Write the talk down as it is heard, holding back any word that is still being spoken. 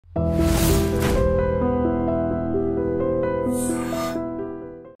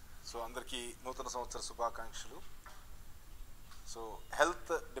నూతన సంవత్సర శుభాకాంక్షలు. సో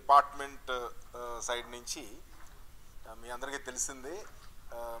హెల్త్ డిపార్ట్మెంట్ సైడ్ నుంచి మీ అందరికీ తెలిసిందే,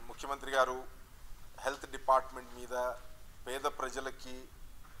 ముఖ్యమంత్రి గారు హెల్త్ డిపార్ట్మెంట్ మీద పేద ప్రజలకి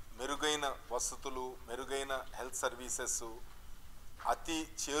మెరుగైన వసతులు, మెరుగైన హెల్త్ సర్వీసెస్ అతి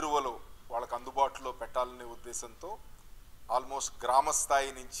చేరువలో వాళ్ళకు అందుబాటులో పెట్టాలనే ఉద్దేశంతో ఆల్మోస్ట్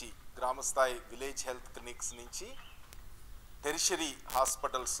గ్రామస్థాయి విలేజ్ హెల్త్ క్లినిక్స్ నుంచి టెరిషరీ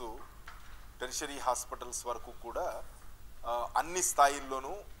హాస్పిటల్స్ వరకు కూడా అన్ని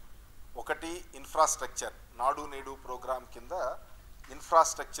స్థాయిల్లోనూ ఒకటి ఇన్ఫ్రాస్ట్రక్చర్ నాడు నేడు ప్రోగ్రాం కింద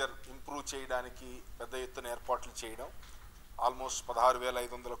ఇన్ఫ్రాస్ట్రక్చర్ ఇంప్రూవ్ చేయడానికి పెద్ద ఎత్తున ఏర్పాట్లు చేయడం, ఆల్మోస్ట్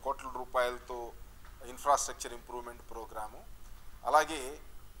 16,500 కోట్ల రూపాయలతో ఇన్ఫ్రాస్ట్రక్చర్ ఇంప్రూవ్మెంట్ ప్రోగ్రాము. అలాగే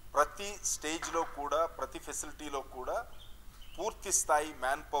ప్రతి స్టేజ్లో కూడా ప్రతి ఫెసిలిటీలో కూడా పూర్తి స్థాయి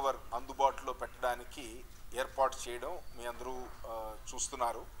మ్యాన్ పవర్ అందుబాటులో పెట్టడానికి ఏర్పాటు చేయడం మీ అందరూ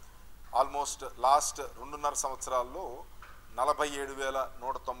చూస్తున్నారు. ఆల్మోస్ట్ లాస్ట్ 2.5 సంవత్సరాల్లో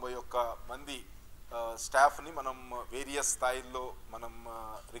 47,191 మంది స్టాఫ్ని మనం వేరియస్ స్థాయిల్లో మనం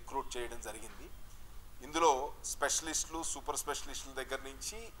రిక్రూట్ చేయడం జరిగింది. ఇందులో స్పెషలిస్టులు, సూపర్ స్పెషలిస్టుల దగ్గర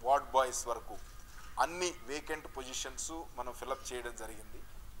నుంచి వార్డ్ బాయ్స్ వరకు అన్ని వేకెంట్ పొజిషన్స్ మనం ఫిలప్ చేయడం జరిగింది.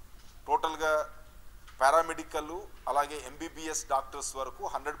 టోటల్గా పారామెడికల్ అలాగే ఎంబీబీఎస్ డాక్టర్స్ వరకు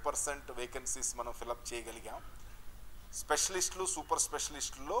 100% వేకెన్సీస్ మనం ఫిలప్ చేయగలిగాం. స్పెషలిస్టులు, సూపర్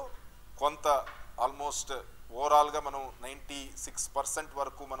స్పెషలిస్టుల్లో కొంత ఆల్మోస్ట్ ఓవరాల్గా మనం 96%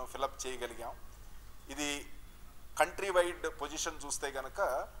 వరకు మనం ఫిలప్ చేయగలిగాం. ఇది కంట్రీ వైడ్ పొజిషన్ చూస్తే కనుక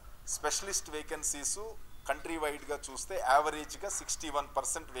స్పెషలిస్ట్ వేకెన్సీస్ కంట్రీ వైడ్గా చూస్తే యావరేజ్గా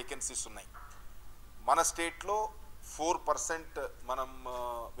 61% వేకెన్సీస్ ఉన్నాయి. మన స్టేట్లో 4% మనం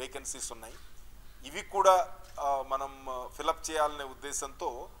వేకెన్సీస్ ఉన్నాయి. ఇవి కూడా మనం ఫిలప్ చేయాలనే ఉద్దేశంతో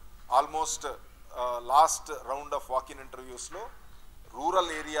almost last round of walk-in ఇంటర్వ్యూస్లో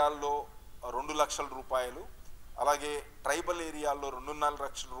rural ఏరియాల్లో 2 లక్షల రూపాయలు, అలాగే ట్రైబల్ ఏరియాల్లో 2.5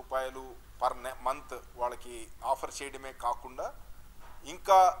 లక్షల రూపాయలు పర్ మంత్ వాళ్ళకి ఆఫర్ చేయడమే కాకుండా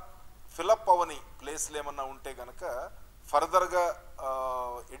ఇంకా ఫిలప్ అవని ప్లేస్లు ఏమన్నా ఉంటే కనుక ఫర్దర్గా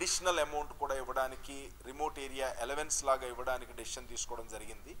ఎడిషనల్ అమౌంట్ కూడా ఇవ్వడానికి, రిమోట్ ఏరియా అలవెన్స్ లాగా ఇవ్వడానికి డెసిషన్ తీసుకోవడం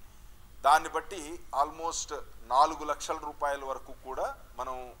జరిగింది. దాన్ని బట్టి ఆల్మోస్ట్ 4 లక్షల రూపాయల వరకు కూడా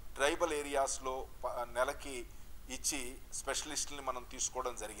మనం ట్రైబల్ ఏరియాస్లో నెలకి ఇచ్చి స్పెషలిస్టుల్ని మనం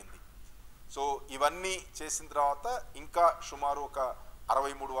తీసుకోవడం జరిగింది. సో ఇవన్నీ చేసిన తర్వాత ఇంకా సుమారు ఒక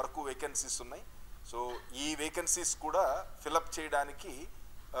 63 వరకు వేకెన్సీస్ ఉన్నాయి. సో ఈ వేకెన్సీస్ కూడా ఫిలప్ చేయడానికి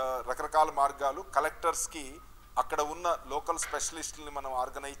రకరకాల మార్గాలు, కలెక్టర్స్కి అక్కడ ఉన్న లోకల్ స్పెషలిస్టులని మనం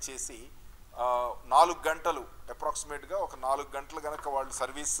ఆర్గనైజ్ చేసి 4 గంటలు అప్రాక్సిమేట్గా ఒక 4 గంటలు కనుక వాళ్ళు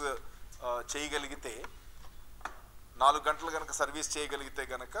సర్వీస్ చేయగలిగితే 4 గంటలు కనుక సర్వీస్ చేయగలిగితే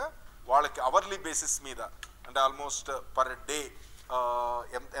కనుక వాళ్ళకి అవర్లీ బేసిస్ మీద అంటే ఆల్మోస్ట్ పర్ డే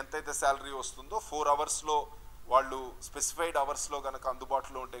ఎంతైతే శాలరీ వస్తుందో 4 అవర్స్లో వాళ్ళు స్పెసిఫైడ్ అవర్స్లో కనుక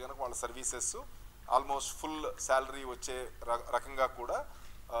అందుబాటులో ఉంటే కనుక వాళ్ళ సర్వీసెస్ ఆల్మోస్ట్ ఫుల్ శాలరీ వచ్చే రకంగా కూడా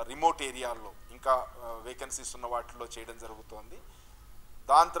రిమోట్ ఏరియాల్లో ఇంకా వేకెన్సీస్ ఉన్న వాటిల్లో చేయడం జరుగుతోంది.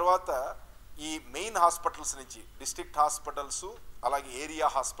 దాని తర్వాత ఈ మెయిన్ హాస్పిటల్స్ నుంచి డిస్ట్రిక్ట్ హాస్పిటల్స్ అలాగే ఏరియా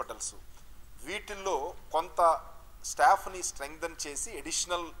హాస్పిటల్స్ వీటిల్లో కొంత స్టాఫ్ని స్ట్రెంగ్థన్ చేసి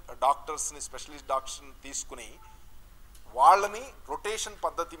ఎడిషనల్ డాక్టర్స్ని, స్పెషలిస్ట్ డాక్టర్స్ని తీసుకుని వాళ్ళని రొటేషన్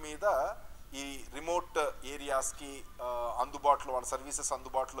పద్ధతి మీద ఈ రిమోట్ ఏరియాస్కి అందుబాటులో వాళ్ళ సర్వీసెస్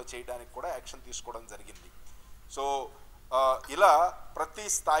అందుబాటులో చేయడానికి కూడా యాక్షన్ తీసుకోవడం జరిగింది. సో ఇలా ప్రతి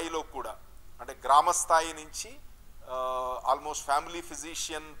స్థాయిలో కూడా అంటే గ్రామ స్థాయి నుంచి ఆల్మోస్ట్ ఫ్యామిలీ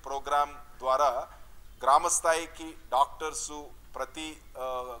ఫిజిషియన్ ప్రోగ్రామ్ ద్వారా గ్రామ స్థాయికి డాక్టర్సు ప్రతి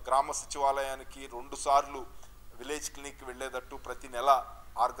గ్రామ సచివాలయానికి 2 సార్లు విలేజ్ క్లినిక్ వెళ్ళేటట్టు ప్రతి నెల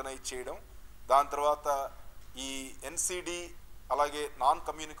ఆర్గనైజ్ చేయడం. దాని తర్వాత ఈ ఎన్సిడి అలాగే non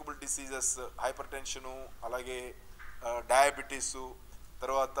communicable diseases, hyper tension, అలాగే డయాబెటీసు,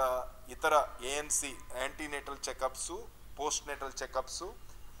 తర్వాత ఇతర ANC antenatal checkups, post natal checkups,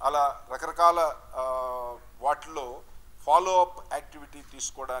 అలా రకరకాల వాటిల్లో ఫాలో అప్ యాక్టివిటీ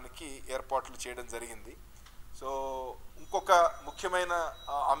తీసుకోవడానికి ఏర్పాట్లు చేయడం జరిగింది. సో ఇంకొక ముఖ్యమైన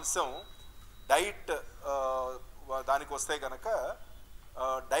అంశం డైట్. దానికి వస్తే కనుక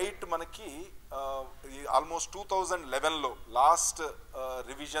డైట్ మనకి ఆల్మోస్ట్ 2011లో లాస్ట్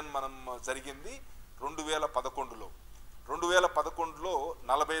రివిజన్ మనం జరిగింది 2011లో. 2011లో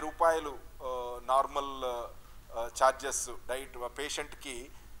 40 రూపాయలు నార్మల్ ఛార్జెస్ డైట్ పేషెంట్కి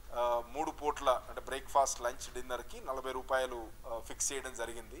 3 పూట్ల అంటే బ్రేక్ఫాస్ట్, లంచ్, డిన్నర్కి 40 రూపాయలు ఫిక్స్ చేయడం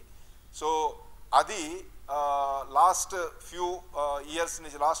జరిగింది. సో అది లాస్ట్ ఫ్యూ ఇయర్స్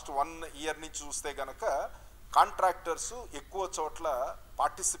నుంచి, లాస్ట్ 1 ఇయర్ నుంచి చూస్తే కనుక కాంట్రాక్టర్స్ ఎక్కువ చోట్ల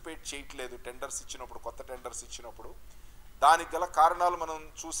పార్టిసిపేట్ చేయట్లేదు టెండర్స్ ఇచ్చినప్పుడు, కొత్త టెండర్స్ ఇచ్చినప్పుడు. దానికి గల కారణాలు మనం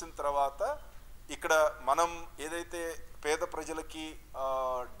చూసిన తర్వాత ఇక్కడ మనం ఏదైతే పేద ప్రజలకి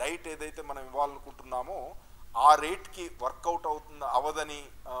డైట్ ఏదైతే మనం ఇవ్వాలనుకుంటున్నామో ఆ రేట్కి వర్కౌట్ అవ్వదని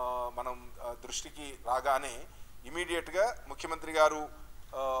మనం దృష్టికి రాగానే ఇమీడియట్గా ముఖ్యమంత్రి గారు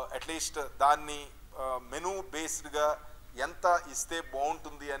అట్లీస్ట్ దాన్ని మెనూ బేస్డ్గా ఎంత ఇస్తే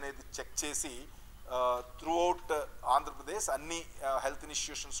బాగుంటుంది అనేది చెక్ చేసి త్రూఅవుట్ ఆంధ్రప్రదేశ్ అన్ని హెల్త్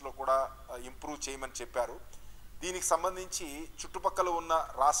ఇన్స్టిట్యూషన్స్లో కూడా ఇంప్రూవ్ చేయమని చెప్పారు. దీనికి సంబంధించి చుట్టుపక్కల ఉన్న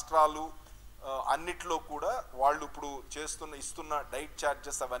రాష్ట్రాలు అన్నిట్లో కూడా వాళ్ళు ఇప్పుడు ఇస్తున్న డైట్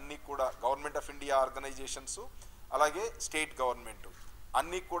ఛార్జెస్ అవన్నీ కూడా గవర్నమెంట్ ఆఫ్ ఇండియా ఆర్గనైజేషన్స్ అలాగే స్టేట్ గవర్నమెంట్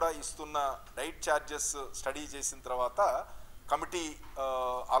అన్నీ కూడా ఇస్తున్న డైట్ ఛార్జెస్ స్టడీ చేసిన తర్వాత కమిటీ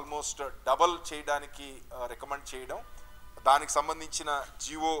ఆల్మోస్ట్ డబల్ చేయడానికి రికమెండ్ చేయడం, దానికి సంబంధించిన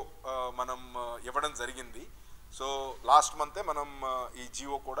జియో మనం ఇవ్వడం జరిగింది. సో లాస్ట్ మంతే మనం ఈ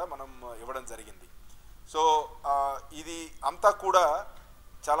జియో కూడా మనం ఇవ్వడం జరిగింది. సో ఇది అంతా కూడా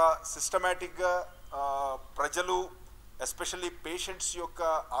చాలా సిస్టమేటిక్గా ప్రజలు ఎస్పెషల్లీ పేషెంట్స్ యొక్క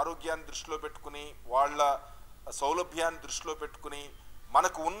ఆరోగ్యాన్ని దృష్టిలో పెట్టుకుని వాళ్ళ సౌలభ్యాన్ని దృష్టిలో పెట్టుకుని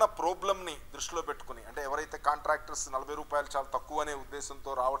మనకు ఉన్న ప్రాబ్లమ్ని దృష్టిలో పెట్టుకుని, అంటే ఎవరైతే కాంట్రాక్టర్స్ 40 రూపాయలు చాలా తక్కువ అనే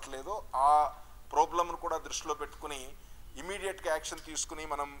ఉద్దేశంతో రావట్లేదో ఆ ప్రాబ్లమ్ను కూడా దృష్టిలో పెట్టుకుని ఇమీడియట్గా యాక్షన్ తీసుకుని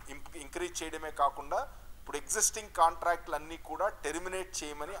మనం ఇంక్రీజ్ చేయడమే కాకుండా ఇప్పుడు ఎగ్జిస్టింగ్ కాంట్రాక్ట్లు అన్నీ కూడా టెర్మినేట్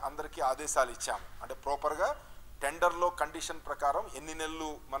చేయమని అందరికీ ఆదేశాలు ఇచ్చాము. అంటే ప్రాపర్గా టెండర్లో కండిషన్ ప్రకారం ఎన్ని నెలలు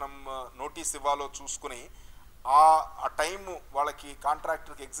మనం నోటీస్ ఇవ్వాలో చూసుకుని ఆ టైము వాళ్ళకి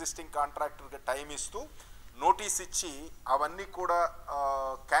కాంట్రాక్టర్కి ఎగ్జిస్టింగ్ కాంట్రాక్టర్కి టైం ఇస్తూ నోటీస్ ఇచ్చి అవన్నీ కూడా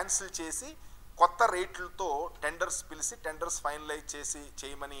క్యాన్సిల్ చేసి కొత్త రేట్లతో టెండర్స్ పిలిచి టెండర్స్ ఫైనలైజ్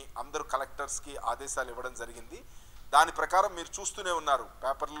చేయమని అందరూ కలెక్టర్స్కి ఆదేశాలు ఇవ్వడం జరిగింది. దాని ప్రకారం మీరు చూస్తూనే ఉన్నారు,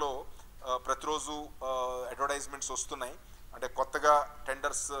 పేపర్లో ప్రతిరోజు అడ్వర్టైజ్మెంట్స్ వస్తున్నాయి. అంటే కొత్తగా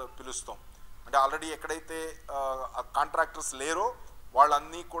టెండర్స్ పిలుస్తాం, అంటే ఆల్రెడీ ఎక్కడైతే కాంట్రాక్టర్స్ లేరో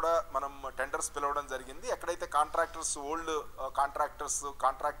వాళ్ళన్నీ కూడా మనం టెండర్స్ పిలవడం జరిగింది. ఎక్కడైతే కాంట్రాక్టర్స్ ఓల్డ్ కాంట్రాక్టర్స్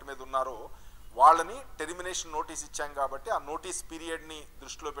కాంట్రాక్ట్ మీద ఉన్నారో వాళ్ళని టెర్మినేషన్ నోటీస్ ఇచ్చాం కాబట్టి ఆ నోటీస్ పీరియడ్ని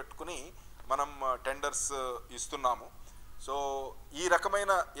దృష్టిలో పెట్టుకుని మనం టెండర్స్ ఇస్తున్నాము. సో ఈ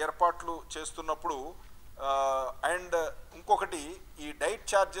రకమైన ఏర్పాట్లు చేస్తున్నప్పుడు అండ్ ఇంకొకటి ఈ డైట్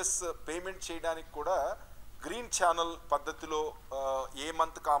ఛార్జెస్ పేమెంట్ చేయడానికి కూడా గ్రీన్ ఛానల్ పద్ధతిలో ఏ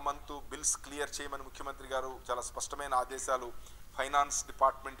మంత్కి ఆ మంత్ బిల్స్ క్లియర్ చేయమని ముఖ్యమంత్రి గారు చాలా స్పష్టమైన ఆదేశాలు ఫైనాన్స్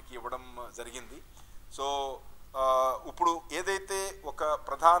డిపార్ట్మెంట్కి ఇవ్వడం జరిగింది. సో ఇప్పుడు ఏదైతే ఒక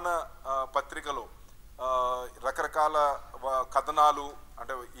ప్రధాన పత్రికలో రకరకాల కథనాలు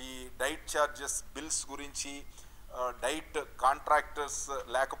అంటే ఈ డైట్ ఛార్జెస్ బిల్స్ గురించి, డైట్ కాంట్రాక్టర్స్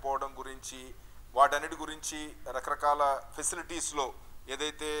లేకపోవడం గురించి, వాటన్నిటి గురించి రకరకాల ఫెసిలిటీస్లో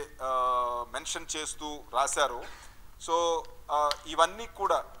ఏదైతే మెన్షన్ చేస్తూ రాశారో, సో ఇవన్నీ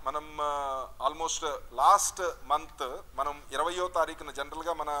కూడా మనం ఆల్మోస్ట్ లాస్ట్ మంత్ మనం 20వ తారీఖున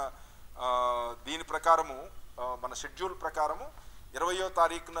జనరల్గా మన దీని ప్రకారము మన షెడ్యూల్ ప్రకారము 20వ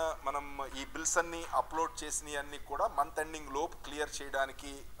తారీఖున మనం ఈ బిల్స్ అన్నీ అప్లోడ్ చేసినవి అన్నీ కూడా మంత్ ఎండింగ్ లోపు క్లియర్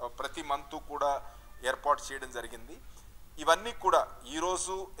చేయడానికి ప్రతి మంతు కూడా ఏర్పాటు చేయడం జరిగింది. ఇవన్నీ కూడా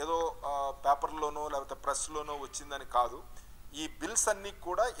ఈరోజు ఏదో పేపర్లోనో లేకపోతే ప్రెస్లోనో వచ్చిందని కాదు, ఈ బిల్స్ అన్నీ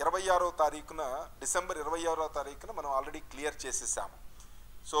కూడా 26వ తారీఖున డిసెంబర్ 26వ తారీఖున మనం ఆల్రెడీ క్లియర్ చేసేసాము.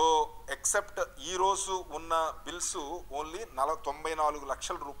 సో ఎక్సెప్ట్ ఈరోజు ఉన్న బిల్స్ ఓన్లీ 94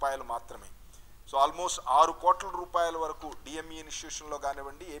 లక్షల రూపాయలు మాత్రమే. సో ఆల్మోస్ట్ 6 కోట్ల రూపాయల వరకు డిఎంఈ ఇన్స్టిట్యూషన్లో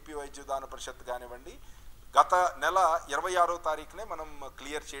కానివ్వండి, ఏపీ వైద్య విధాన పరిషత్ కానివ్వండి గత నెల 26వ తారీఖునే మనం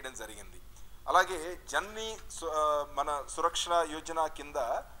క్లియర్ చేయడం జరిగింది. అలాగే జన్ని మన సురక్ష యోజన కింద,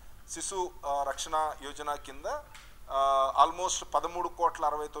 శిశు రక్షణ యోజన కింద ఆల్మోస్ట్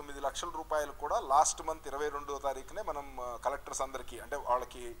 13,69 లక్షల రూపాయలు కూడా లాస్ట్ మంత్ 22వ తారీఖునే మనం కలెక్టర్స్ అందరికీ, అంటే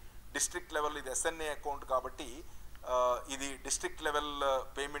వాళ్ళకి డిస్ట్రిక్ట్ లెవెల్ ఇది ఎస్ఎన్ఏ అకౌంట్ కాబట్టి ఇది డిస్ట్రిక్ట్ లెవెల్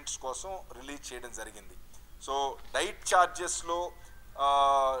పేమెంట్స్ కోసం రిలీజ్ చేయడం జరిగింది. So diet ఛార్జెస్లో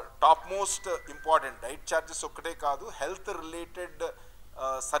top most important diet charges ఒక్కటే కాదు, హెల్త్ రిలేటెడ్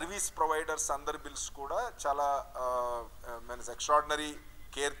సర్వీస్ ప్రొవైడర్స్ అందరి బిల్స్ కూడా చాలా ఎక్స్ట్రాడినరీ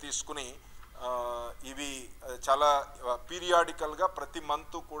కేర్ తీసుకుని ఇవి చాలా పీరియాడికల్గా ప్రతి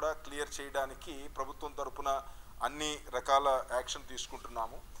మంత్ కూడా క్లియర్ చేయడానికి ప్రభుత్వం తరపున అన్ని రకాల యాక్షన్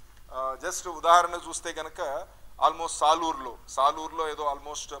తీసుకుంటున్నాము. జస్ట్ ఉదాహరణ చూస్తే కనుక ఆల్మోస్ట్ సాలూరులో ఏదో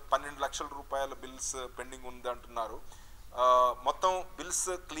ఆల్మోస్ట్ 12 లక్షల రూపాయల బిల్స్ పెండింగ్ ఉంది అంటున్నారు. మొత్తం బిల్స్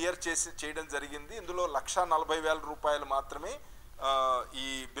క్లియర్ చేయడం జరిగింది. ఇందులో 1,40,000 రూపాయలు మాత్రమే ఈ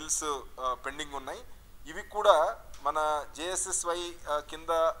బిల్స్ పెండింగ్ ఉన్నాయి. ఇవి కూడా మన జేఎస్ఎస్వై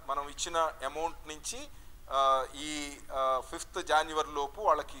కింద మనం ఇచ్చిన అమౌంట్ నుంచి ఈ 5th జనవరి లోపు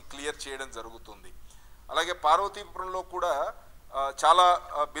వాళ్ళకి క్లియర్ చేయడం జరుగుతుంది. అలాగే పార్వతీపురంలో కూడా చాలా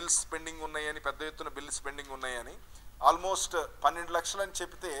బిల్స్ పెండింగ్ ఉన్నాయని, పెద్ద ఎత్తున బిల్స్ పెండింగ్ ఉన్నాయని ఆల్మోస్ట్ 12 లక్షలు అని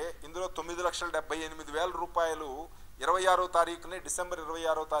చెప్తే ఇందులో 9,78,000 రూపాయలు 26వ తారీఖునే డిసెంబర్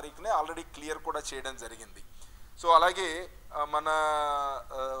 26వ తారీఖునే ఆల్రెడీ క్లియర్ కూడా చేయడం జరిగింది. సో అలాగే మన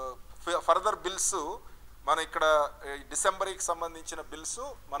ఫర్దర్ బిల్స్ మన ఇక్కడ డిసెంబర్కి సంబంధించిన బిల్స్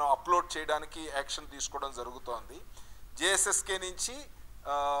మనం అప్లోడ్ చేయడానికి యాక్షన్ తీసుకోవడం జరుగుతోంది. జేఎస్ఎస్కే నుంచి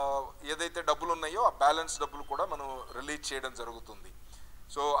ఏదైతే డబ్బులు ఉన్నాయో ఆ బ్యాలెన్స్ డబ్బులు కూడా మనం రిలీజ్ చేయడం జరుగుతుంది.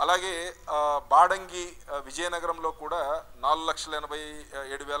 సో అలాగే బాడంగి విజయనగరంలో కూడా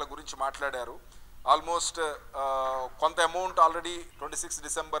 4,87,000 గురించి మాట్లాడారు. ఆల్మోస్ట్ కొంత అమౌంట్ ఆల్రెడీ 26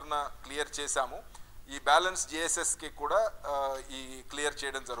 డిసెంబర్న క్లియర్ చేశాము. ఈ బ్యాలెన్స్ జేఎస్ఎస్కి కూడా ఈ క్లియర్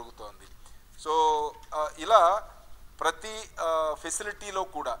చేయడం జరుగుతోంది. సో ఇలా ప్రతి ఫెసిలిటీలో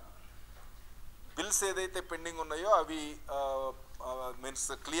కూడా బిల్స్ ఏదైతే పెండింగ్ ఉన్నాయో అవి మీన్స్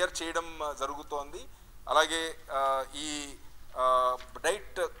క్లియర్ చేయడం జరుగుతోంది. అలాగే ఈ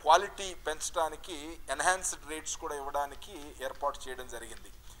డైట్ క్వాలిటీ పెంచడానికి ఎన్హాన్స్డ్ రేట్స్ కూడా ఇవ్వడానికి ఏర్పాటు చేయడం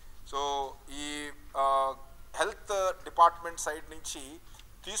జరిగింది. సో ఈ హెల్త్ డిపార్ట్మెంట్ సైడ్ నుంచి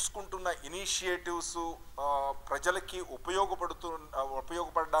తీసుకుంటున్న ఇనిషియేటివ్స్ ప్రజలకి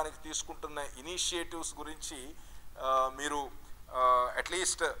ఉపయోగపడడానికి తీసుకుంటున్న ఇనిషియేటివ్స్ గురించి మీరు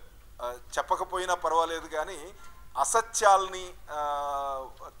అట్లీస్ట్ చెప్పకపోయినా పర్వాలేదు, కానీ అసత్యాల్ని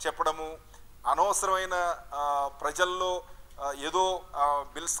చెప్పడము, అనవసరమైన ప్రజల్లో ఏదో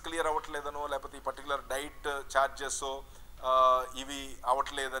బిల్స్ క్లియర్ అవ్వట్లేదనో లేకపోతే ఈ పర్టికులర్ డైట్ ఛార్జెస్ ఇవి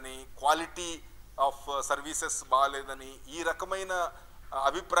అవ్వట్లేదని, క్వాలిటీ ఆఫ్ సర్వీసెస్ బాగాలేదని ఈ రకమైన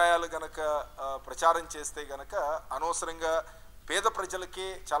అభిప్రాయాలు గనక ప్రచారం చేస్తే గనక అనవసరంగా పేద ప్రజలకే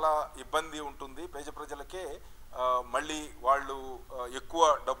చాలా ఇబ్బంది ఉంటుంది. పేద ప్రజలకే మళ్ళీ వాళ్ళు ఎక్కువ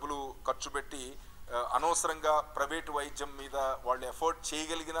డబ్బులు ఖర్చు పెట్టి అనవసరంగా ప్రైవేటు వైద్యం మీద వాళ్ళు ఎఫర్ట్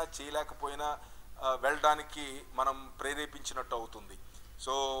చేయగలిగినా చేయలేకపోయినా వెళ్ళడానికి మనం ప్రేరేపించినట్టు అవుతుంది.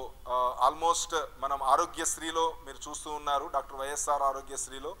 సో ఆల్మోస్ట్ మనం ఆరోగ్యశ్రీలో మీరు చూస్తూ ఉన్నారు, డాక్టర్ వైఎస్ఆర్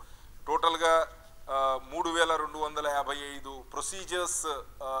ఆరోగ్యశ్రీలో టోటల్గా 3,255 ప్రొసీజర్స్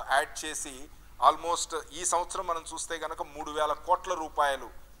యాడ్ చేసి ఆల్మోస్ట్ ఈ సంవత్సరం మనం చూస్తే కనుక 3,000 కోట్ల రూపాయలు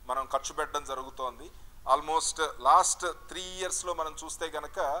మనం ఖర్చు పెట్టడం జరుగుతోంది. ఆల్మోస్ట్ లాస్ట్ 3 ఇయర్స్లో మనం చూస్తే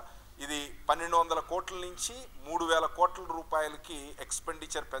కనుక ఇది 1,200 కోట్ల నుంచి 3,000 కోట్ల రూపాయలకి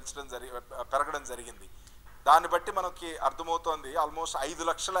ఎక్స్పెండిచర్ పెరగడం జరిగింది. దాన్ని బట్టి మనకి అర్థమవుతోంది ఆల్మోస్ట్ 5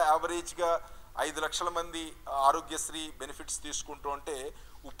 లక్షల యావరేజ్గా 5 లక్షల మంది ఆరోగ్యశ్రీ బెనిఫిట్స్ తీసుకుంటూ ఉంటే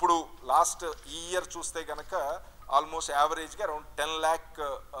ఇప్పుడు లాస్ట్ ఈ ఇయర్ చూస్తే కనుక ఆల్మోస్ట్ యావరేజ్గా అరౌండ్ 10 lakh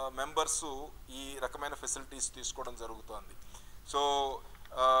మెంబర్స్ ఈ రకమైన ఫెసిలిటీస్ తీసుకోవడం జరుగుతోంది. సో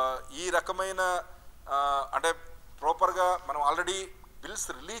ఈ రకమైన అంటే ప్రాపర్గా మనం ఆల్రెడీ బిల్స్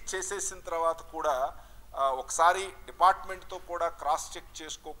రిలీజ్ చేసేసిన తర్వాత కూడా ఒకసారి డిపార్ట్మెంట్తో కూడా క్రాస్ చెక్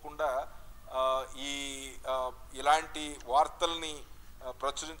చేసుకోకుండా ఇలాంటి వార్తల్ని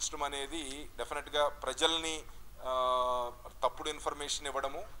ప్రచురించడం అనేది డెఫినెట్గా ప్రజల్ని తప్పుడు ఇన్ఫర్మేషన్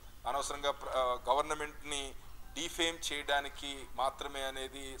ఇవ్వడము, అనవసరంగా గవర్నమెంట్ని డీఫేమ్ చేయడానికి మాత్రమే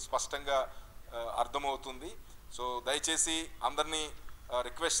అనేది స్పష్టంగా అర్థమవుతుంది. సో దయచేసి అందరినీ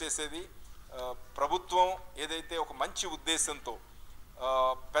రిక్వెస్ట్ చేసేది, ప్రభుత్వం ఏదైతే ఒక మంచి ఉద్దేశంతో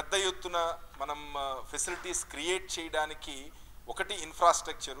పెద్ద ఎత్తున మనం ఫెసిలిటీస్ క్రియేట్ చేయడానికి ఒకటి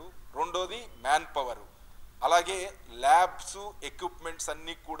ఇన్ఫ్రాస్ట్రక్చరు, రెండోది మ్యాన్ పవరు, అలాగే ల్యాబ్స్ ఎక్విప్మెంట్స్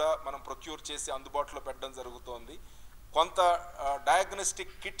అన్నీ కూడా మనం ప్రొక్యూర్ చేసి అందుబాటులో పెట్టడం జరుగుతోంది. కొంత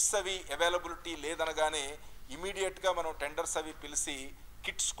డయాగ్నోస్టిక్ కిట్స్ అవి అవైలబిలిటీ లేదనగానే ఇమీడియట్గా మనం టెండర్స్ అవి పిలిచి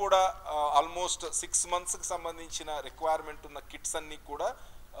కిట్స్ కూడా ఆల్మోస్ట్ 6 monthsకి సంబంధించిన రిక్వైర్మెంట్ ఉన్న కిట్స్ అన్నీ కూడా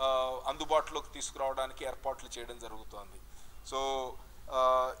అందుబాటులోకి తీసుకురావడానికి ఏర్పాట్లు చేయడం జరుగుతోంది. సో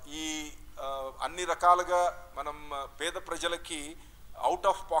ఈ అన్ని రకాలుగా మనం పేద ప్రజలకి అవుట్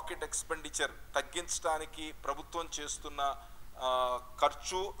ఆఫ్ పాకెట్ ఎక్స్పెండిచర్ తగ్గించడానికి ప్రభుత్వం చేస్తున్న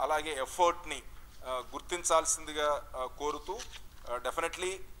ఖర్చు అలాగే ఎఫర్ట్ని గుర్తించాల్సిందిగా కోరుతూ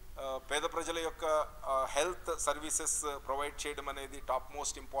డెఫినెట్లీ పేద ప్రజల యొక్క హెల్త్ సర్వీసెస్ ప్రొవైడ్ చేయడం అనేది టాప్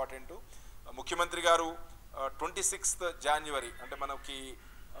మోస్ట్ ఇంపార్టెంట్. ముఖ్యమంత్రి గారు 26th January అంటే మనకి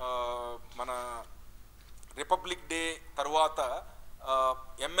మన రిపబ్లిక్ డే తర్వాత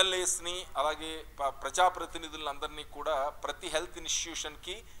ఎమ్మెల్యేస్ని అలాగే ప్రజాప్రతినిధులందరినీ కూడా ప్రతి హెల్త్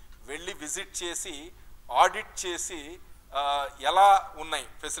ఇన్స్టిట్యూషన్కి వెళ్ళి విజిట్ చేసి ఆడిట్ చేసి ఎలా ఉన్నాయి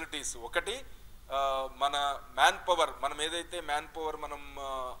ఫెసిలిటీస్, ఒకటి మన మ్యాన్ పవర్, మనం ఏదైతే మ్యాన్ పవర్ మనం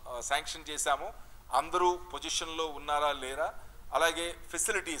శాంక్షన్ చేశామో అందరూ పొజిషన్లో ఉన్నారా లేరా, అలాగే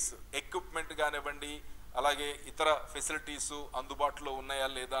ఫెసిలిటీస్ ఎక్విప్మెంట్ కానివ్వండి అలాగే ఇతర ఫెసిలిటీసు అందుబాటులో ఉన్నాయా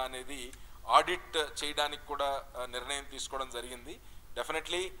లేదా అనేది ఆడిట్ చేయడానికి కూడా నిర్ణయం తీసుకోవడం జరిగింది.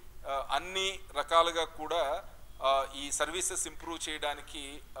 డెఫినెట్లీ అన్ని రకాలుగా కూడా ఈ సర్వీసెస్ ఇంప్రూవ్ చేయడానికి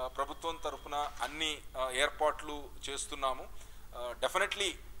ప్రభుత్వం తరఫున అన్ని ఏర్పాట్లు చేస్తున్నాము. డెఫినెట్లీ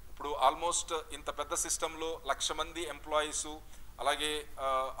ఇప్పుడు ఆల్మోస్ట్ ఇంత పెద్ద సిస్టంలో 1,00,000 మంది ఎంప్లాయీసు, అలాగే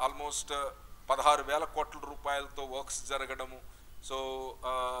ఆల్మోస్ట్ 16,000 కోట్ల రూపాయలతో వర్క్స్ జరగడము. సో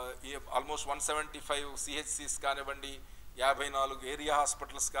ఆల్మోస్ట్ 175 సిహెచ్సిస్ కానివ్వండి, 54 ఏరియా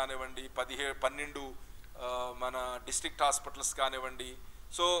హాస్పిటల్స్ కానివ్వండి, 12 మన డిస్ట్రిక్ట్ హాస్పిటల్స్ కానివ్వండి.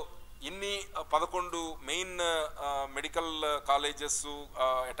 సో ఇన్ని 11 main medical colleges,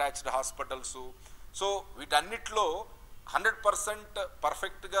 attached hospitals. So వీటన్నిటిలో 100%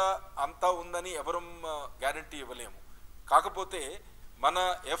 పర్ఫెక్ట్గా అంతా ఉందని ఎవరూ గ్యారంటీ ఇవ్వలేము. కాకపోతే మన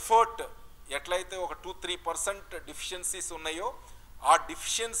ఎఫర్ట్ ఎట్లయితే ఒక 2-3% డిఫిషియన్సీస్ ఉన్నాయో ఆ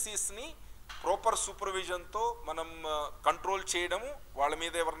డిఫిషియన్సీస్ని ప్రాపర్ సూపర్విజన్తో మనం కంట్రోల్ చేయడము, వాళ్ళ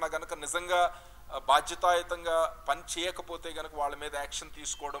మీద ఎవరన్నా కనుక నిజంగా బాధ్యతాయుతంగా పని చేయకపోతే కనుక వాళ్ళ మీద యాక్షన్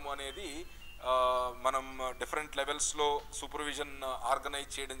తీసుకోవడము అనేది మనం డిఫరెంట్ లెవెల్స్లో సూపర్విజన్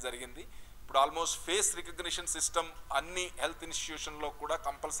ఆర్గనైజ్ చేయడం జరిగింది. ఇప్పుడు ఆల్మోస్ట్ ఫేస్ రికగ్నిషన్ సిస్టమ్ అన్ని హెల్త్ ఇన్స్టిట్యూషన్లో కూడా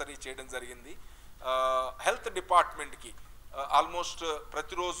కంపల్సరీ చేయడం జరిగింది. హెల్త్ డిపార్ట్మెంట్కి ఆల్మోస్ట్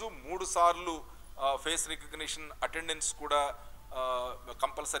ప్రతిరోజు 3 సార్లు ఫేస్ రికగ్నిషన్ అటెండెన్స్ కూడా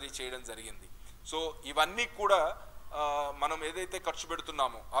కంపల్సరీ చేయడం జరిగింది. సో ఇవన్నీ కూడా మనం ఏదైతే ఖర్చు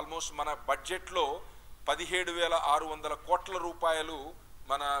పెడుతున్నామో ఆల్మోస్ట్ మన బడ్జెట్లో 17,600 కోట్ల రూపాయలు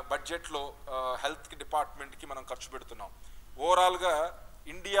మన బడ్జెట్లో హెల్త్ డిపార్ట్మెంట్కి మనం ఖర్చు పెడుతున్నాం. ఓవరాల్గా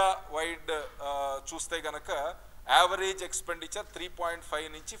ఇండియా వైడ్ చూస్తే గనక యావరేజ్ ఎక్స్పెండిచర్ 3.5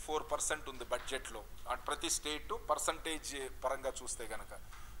 నుంచి 4% ఉంది బడ్జెట్లో. ప్రతి స్టేట్ పర్సంటేజ్ పరంగా చూస్తే గనక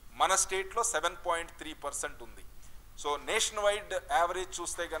మన స్టేట్లో 7.3% ఉంది. సో నేషన్ వైడ్ యావరేజ్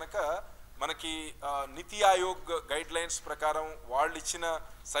చూస్తే గనక మనకి నీతి ఆయోగ్ గైడ్ లైన్స్ ప్రకారం వాళ్ళు ఇచ్చిన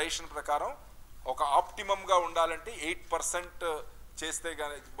సజెషన్ ప్రకారం ఒక ఆప్టిమమ్గా ఉండాలంటే 8% చేస్తే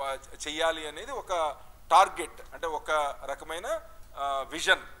చెయ్యాలి అనేది ఒక టార్గెట్, అంటే ఒక రకమైన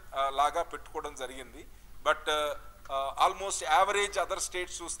విజన్ లాగా పెట్టుకోవడం జరిగింది. But almost average other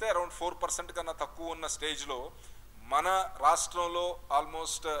states చూస్తే అరౌండ్ 4% కన్నా తక్కువ ఉన్న స్టేజ్లో మన రాష్ట్రంలో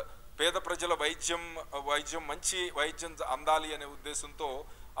ఆల్మోస్ట్ పేద ప్రజల వైద్యం మంచి వైద్యం అందాలి అనే ఉద్దేశంతో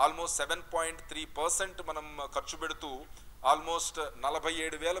ఆల్మోస్ట్ 7.3% మనం ఖర్చు పెడుతూ ఆల్మోస్ట్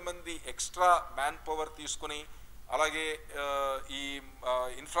 47,000 మంది ఎక్స్ట్రా మ్యాన్ పవర్ తీసుకుని, అలాగే ఈ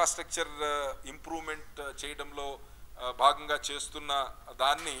ఇన్ఫ్రాస్ట్రక్చర్ ఇంప్రూవ్మెంట్ చేయడంలో భాగంగా చేస్తున్న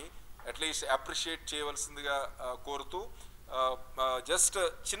దాన్ని అట్లీస్ట్ అప్రిషియేట్ చేయవలసిందిగా కోరుతూ, జస్ట్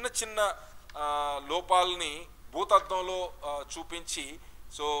చిన్న చిన్న లోపాలని భూతద్దంలో చూపించి,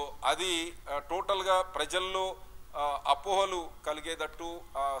 సో అది టోటల్గా ప్రజల్లో అపోహలు కలిగేటట్టు,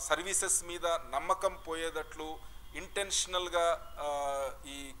 సర్వీసెస్ మీద నమ్మకం పోయేటట్లు ఇంటెన్షనల్గా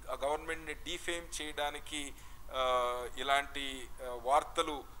ఈ గవర్నమెంట్ని డీఫేమ్ చేయడానికి ఇలాంటి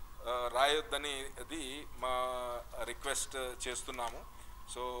వార్తలు రాయొద్దని అది మా రిక్వెస్ట్ చేస్తున్నాము.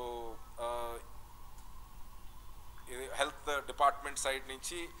 సో హెల్త్ డిపార్ట్మెంట్ సైడ్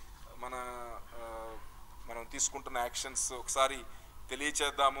నుంచి మనం తీసుకుంటున్న యాక్షన్స్ ఒకసారి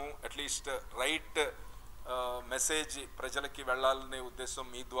తెలియచేద్దాము. అట్లీస్ట్ రైట్ మెసేజ్ ప్రజలకి వెళ్ళాలనే ఉద్దేశం,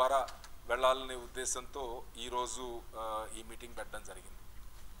 మీ ద్వారా వెళ్ళాలనే ఉద్దేశంతో ఈరోజు ఈ మీటింగ్ పెట్టడం జరిగింది.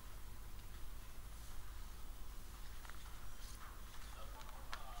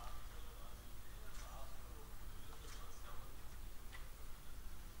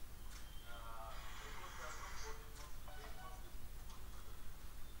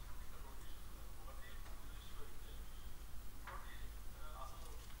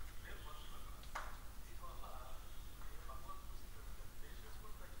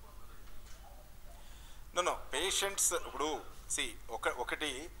 పేషెంట్స్ ఇప్పుడు ఒకటి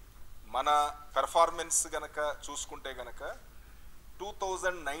మన పెర్ఫార్మెన్స్ గనక చూసుకుంటే గనక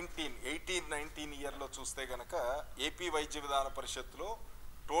 2018-19 ఇయర్లో చూస్తే గనక ఏపీ వైద్య విధాన పరిషత్తులో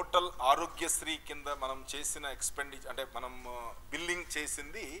టోటల్ ఆరోగ్యశ్రీ కింద మనం చేసిన ఎక్స్పెండిచర్, అంటే మనం బిల్లింగ్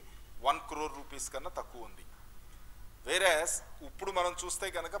చేసింది 1 crore రూపీస్ కన్నా తక్కువ ఉంది. వేరేస్ ఇప్పుడు మనం చూస్తే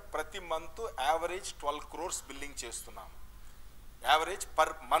కనుక ప్రతి మంత్ యావరేజ్ 12 crores బిల్లింగ్ చేస్తున్నాము. Average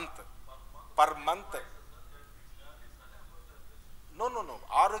per month no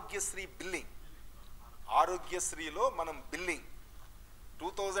Aarogyasri billing, ఆరోగ్యశ్రీలో మనం బిల్లింగ్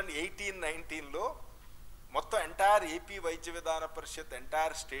 2018-19లో మొత్తం ఎంటైర్ ఏపీ వైద్య విధాన పరిషత్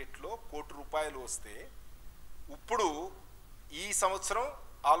ఎంటైర్ స్టేట్లో 1 కోటి రూపాయలు వస్తే, ఇప్పుడు ఈ సంవత్సరం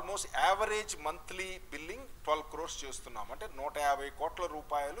almost average monthly billing 12 crores చేస్తున్నాం. అంటే 150 కోట్ల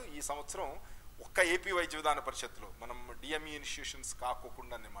రూపాయలు ఈ సంవత్సరం ఒక్క ఏపీ వైద్య విధాన పరిషత్తులో, మనం డిఎంఈ ఇన్స్టిట్యూషన్స్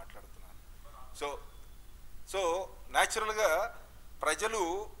కాకోకుండా నేను మాట్లాడుతున్నాను. సో న్యాచురల్గా ప్రజలు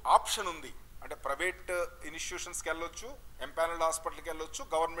ఆప్షన్ ఉంది, అంటే ప్రైవేట్ ఇన్స్టిట్యూషన్స్కి వెళ్ళొచ్చు, ఎంపానల్డ్ హాస్పిటల్కి వెళ్ళొచ్చు,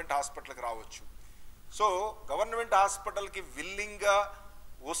 గవర్నమెంట్ హాస్పిటల్కి రావచ్చు. సో గవర్నమెంట్ హాస్పిటల్కి విల్లింగ్గా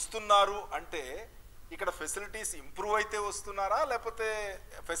వస్తున్నారు అంటే ఇక్కడ ఫెసిలిటీస్ ఇంప్రూవ్ అయితే వస్తున్నారా, లేకపోతే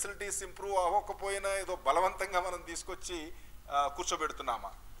ఫెసిలిటీస్ ఇంప్రూవ్ అవ్వకపోయినా ఏదో బలవంతంగా మనం తీసుకొచ్చి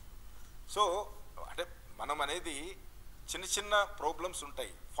కూర్చోబెడుతున్నామా? సో అంటే మనం అనేది చిన్న చిన్న ప్రాబ్లమ్స్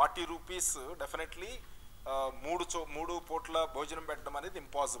ఉంటాయి. 40 రూపీస్ డెఫినెట్లీ మూడు పూట్ల భోజనం పెట్టడం అనేది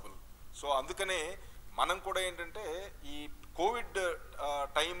ఇంపాసిబుల్. సో అందుకనే మనం కూడా ఏంటంటే ఈ కోవిడ్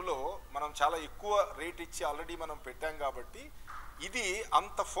టైంలో మనం చాలా ఎక్కువ రేట్ ఇచ్చి ఆల్రెడీ మనం పెట్టాం కాబట్టి ఇది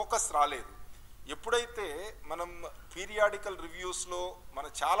అంత ఫోకస్ రాలేదు. ఎప్పుడైతే మనం పీరియాడికల్ రివ్యూస్లో మన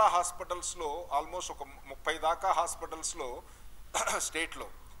చాలా హాస్పిటల్స్లో ఆల్మోస్ట్ ఒక 30 దాకా హాస్పిటల్స్లో స్టేట్లో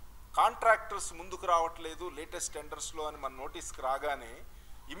కాంట్రాక్టర్స్ ముందుకు రావట్లేదు లేటెస్ట్ టెండర్స్లో అని మన నోటీస్కి రాగానే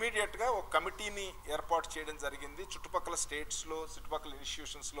ఇమీడియట్గా ఒక కమిటీని ఏర్పాటు చేయడం జరిగింది. చుట్టుపక్కల స్టేట్స్లో చుట్టుపక్కల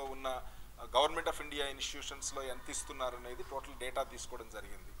ఇన్స్టిట్యూషన్స్లో ఉన్న గవర్నమెంట్ ఆఫ్ ఇండియా ఇన్స్టిట్యూషన్స్లో ఎంత ఇస్తున్నారు అనేది టోటల్ డేటా తీసుకోవడం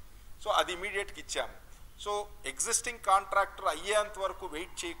జరిగింది. సో అది ఇమీడియట్గా ఇచ్చాము. సో ఎగ్జిస్టింగ్ కాంట్రాక్టర్ అయ్యేంత వరకు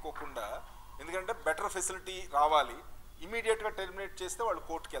వెయిట్ చేయకోకుండా, ఎందుకంటే బెటర్ ఫెసిలిటీ రావాలి, ఇమీడియట్గా టెర్మినేట్ చేస్తే వాళ్ళు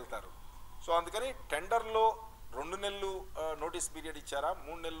కోర్టుకి వెళ్తారు. సో అందుకని టెండర్లో 2 నెలలు నోటీస్ పీరియడ్ ఇచ్చారా,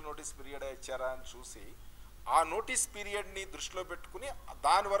 3 నెలలు నోటీస్ పీరియడ్ ఇచ్చారా అని చూసి ఆ నోటీస్ పీరియడ్ని దృష్టిలో పెట్టుకుని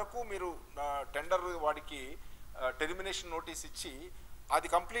దాని వరకు మీరు టెండర్ వాడికి టెర్మినేషన్ నోటీస్ ఇచ్చి అది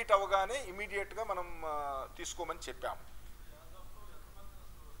కంప్లీట్ అవ్వగానే ఇమీడియట్గా మనం తీసుకోమని చెప్పాము.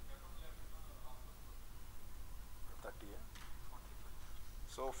 30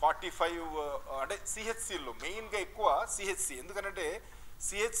 సో 45 అంటే సిహెచ్సిలో మెయిన్గా ఎక్కువ సిహెచ్సి, ఎందుకంటే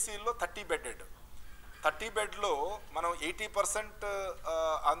సిహెచ్సిలో 30 బెడెడ్ 30 బెడ్లో మనం 80%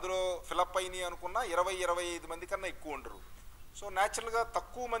 అందులో ఫిలప్ అయినాయి అనుకున్నా 20-25 మంది కన్నా ఎక్కువ ఉండరు. సో న్యాచురల్గా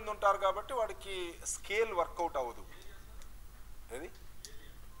తక్కువ మంది ఉంటారు కాబట్టి వాడికి స్కేల్ వర్కౌట్ అవ్వదు. ఏది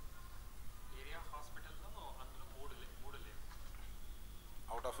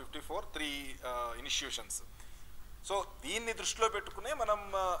అవుట్ ఆఫ్ 54 3 ఇన్స్టిట్యూషన్స్. సో దీన్ని దృష్టిలో పెట్టుకునే మనం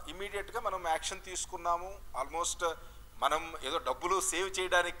ఇమీడియట్గా మనం యాక్షన్ తీసుకున్నాము. ఆల్మోస్ట్ మనం ఏదో డబ్బులు సేవ్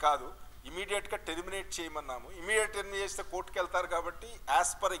చేయడానికి కాదు, ఇమీడియట్గా టెర్మినేట్ చేయమన్నాము. ఇమీడియట్ టెర్మినేట్ చేస్తే కోర్టుకి వెళ్తారు కాబట్టి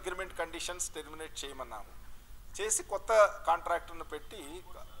as per agreement conditions terminate చేయమన్నాము. చేసి కొత్త కాంట్రాక్టర్ను పెట్టి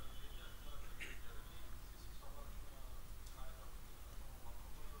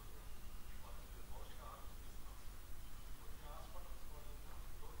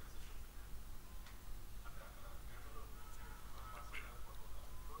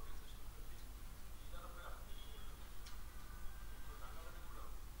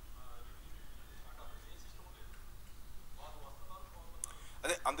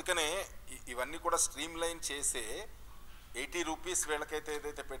అదే అందుకనే ఇవన్నీ కూడా స్ట్రీమ్ లైన్ చేసే 80 రూపీస్ వీళ్ళకైతే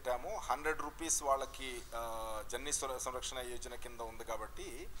ఏదైతే పెట్టామో 100 రూపీస్ వాళ్ళకి జన్నీ సంరక్షణ యోజన కింద ఉంది కాబట్టి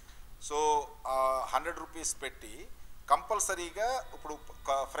సో 100 రూపీస్ పెట్టి కంపల్సరీగా ఇప్పుడు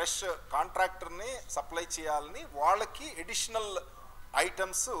ఫ్రెష్ కాంట్రాక్టర్ని సప్లై చేయాలని వాళ్ళకి ఎడిషనల్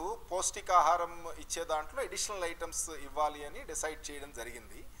ఐటమ్స్ పౌష్టికాహారం ఇచ్చే దాంట్లో ఎడిషనల్ ఐటమ్స్ ఇవ్వాలి అని డిసైడ్ చేయడం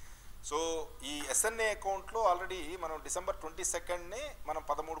జరిగింది. సో ఈ ఎస్ఎన్ఏ అకౌంట్లో ఆల్రెడీ మనం December 22నే మనం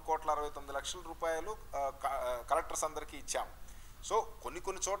 13,69,00,000 రూపాయలు కలెక్టర్స్ అందరికీ ఇచ్చాము. సో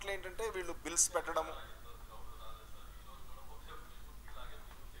కొన్ని చోట్ల ఏంటంటే వీళ్ళు బిల్స్ పెట్టడం,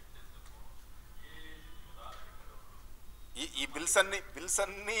 ఈ బిల్స్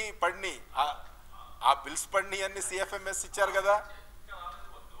అన్నీ పడినాయి. ఆ బిల్స్ పడినాయి అన్ని సిఎఫ్ఎంఎస్ ఇచ్చారు కదా.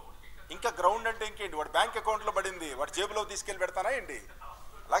 ఇంకా గ్రౌండ్ అంటే ఇంకేంటి, వాడు బ్యాంక్ అకౌంట్లో పడింది, వాడు జేబులో తీసుకెళ్ళి పెడతానా ఏంటి?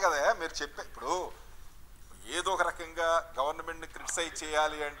 అలా కదా మీరు చెప్పే. ఇప్పుడు ఏదో ఒక రకంగా గవర్నమెంట్ని క్రిటిసైజ్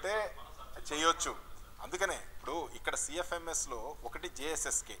చేయాలి అంటే చేయొచ్చు. అందుకనే ఇప్పుడు ఇక్కడ సిఎఫ్ఎంఎస్లో ఒకటి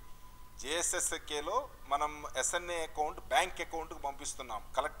జేఎస్ఎస్కేలో మనం ఎస్ఎన్ఏ అకౌంట్ బ్యాంక్ అకౌంట్కి పంపిస్తున్నాం,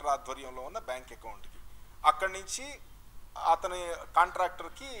 కలెక్టర్ ఆధ్వర్యంలో ఉన్న బ్యాంక్ అకౌంట్కి. అక్కడి నుంచి అతని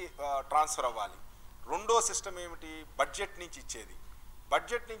కాంట్రాక్టర్కి ట్రాన్స్ఫర్ అవ్వాలి. రెండో సిస్టమ్ ఏమిటి, బడ్జెట్ నుంచి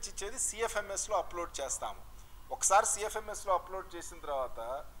ఇచ్చేది సిఎఫ్ఎంఎస్లో అప్లోడ్ చేస్తాము. ఒకసారి సిఎఫ్ఎంఎస్లో అప్లోడ్ చేసిన తర్వాత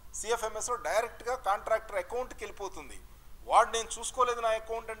సిఎఫ్ఎంఎస్లో డైరెక్ట్గా కాంట్రాక్టర్ అకౌంట్కి వెళ్ళిపోతుంది. వాడు నేను చూసుకోలేదు నా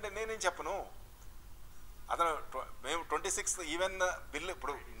అకౌంట్ అంటే నేనేం చెప్పను. అతను మేము 26th ఈవెన్ బిల్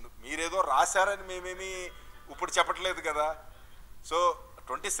ఇప్పుడు మీరేదో రాశారని మేమేమి ఇప్పుడు చెప్పట్లేదు కదా. సో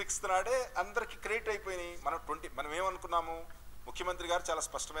 26th నాడే అందరికి క్రెడిట్ అయిపోయినాయి. మనం ఏమనుకున్నాము, ముఖ్యమంత్రి గారు చాలా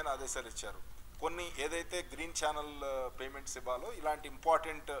స్పష్టమైన ఆదేశాలు ఇచ్చారు. కొన్ని ఏదైతే గ్రీన్ ఛానల్ పేమెంట్స్ ఇవ్వాలో ఇలాంటి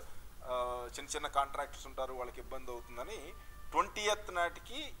ఇంపార్టెంట్ చిన్న కాంట్రాక్టర్స్ ఉంటారు, వాళ్ళకి ఇబ్బంది అవుతుందని 20th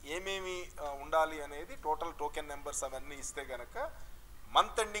నాటికి ఏమేమి ఉండాలి అనేది టోటల్ టోకెన్ నెంబర్స్ అవన్నీ ఇస్తే కనుక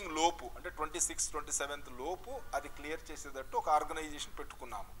మంత్ ఎండింగ్ లోపు అంటే 26th 27th లోపు అది క్లియర్ చేసేటట్టు ఒక ఆర్గనైజేషన్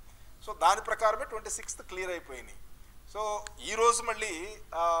పెట్టుకున్నాము. సో దాని ప్రకారమే 26th క్లియర్ అయిపోయినాయి. సో ఈరోజు మళ్ళీ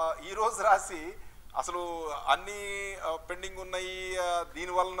ఈరోజు రాసి అసలు అన్నీ పెండింగ్ ఉన్నాయి,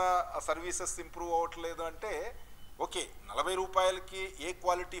 దీనివలన సర్వీసెస్ ఇంప్రూవ్ అవ్వట్లేదు అంటే ఓకే 40 రూపాయలకి ఏ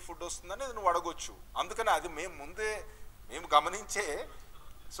క్వాలిటీ ఫుడ్ వస్తుందనేది నువ్వు అడగొచ్చు. అందుకని అది మేము గమనించే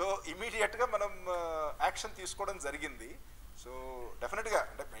సో ఇమీడియట్గా మనం యాక్షన్ తీసుకోవడం జరిగింది. సో డెఫినెట్గా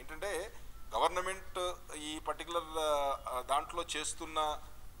అంటే ఏంటంటే గవర్నమెంట్ ఈ పర్టికులర్ దాంట్లో చేస్తున్న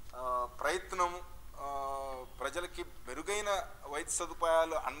ప్రయత్నం ప్రజలకి మెరుగైన వైద్య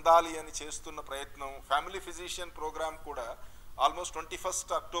సదుపాయాలు అందాలి అని చేస్తున్న ప్రయత్నం. ఫ్యామిలీ ఫిజిషియన్ ప్రోగ్రామ్ కూడా ఆల్మోస్ట్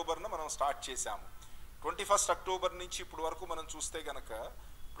 21 అక్టోబర్న మనం స్టార్ట్ చేశాము. 21 అక్టోబర్ నుంచి ఇప్పుడు వరకు మనం చూస్తే కనుక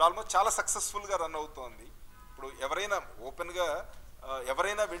ఇప్పుడు ఆల్మోస్ట్ చాలా సక్సెస్ఫుల్గా రన్ అవుతోంది. ఇప్పుడు ఎవరైనా ఓపెన్గా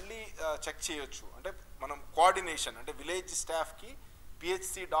ఎవరైనా వెళ్ళి చెక్ చేయొచ్చు. అంటే మనం కోఆర్డినేషన్ అంటే విలేజ్ స్టాఫ్కి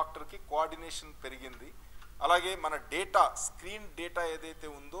పిహెచ్సి డాక్టర్కి కోఆర్డినేషన్ పెరిగింది. అలాగే మన డేటా స్క్రీన్ డేటా ఏదైతే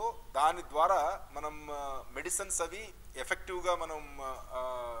ఉందో దాని ద్వారా మనం మెడిసిన్స్ అవి ఎఫెక్టివ్గా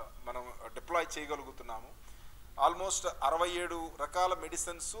మనం డిప్లాయ్ చేయగలుగుతున్నాము. ఆల్మోస్ట్ 67 రకాల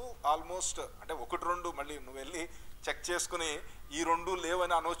మెడిసిన్స్ ఆల్మోస్ట్ అంటే 1-2 మళ్ళీ నువ్వు వెళ్ళి చెక్ చేసుకుని ఈ 2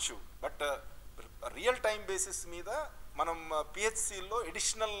 లేవని అనొచ్చు. బట్ రియల్ టైం బేసిస్ మీద మనం పిహెచ్సిలో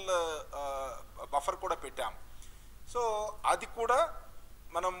ఎడిషనల్ బఫర్ కూడా పెట్టాము. సో అది కూడా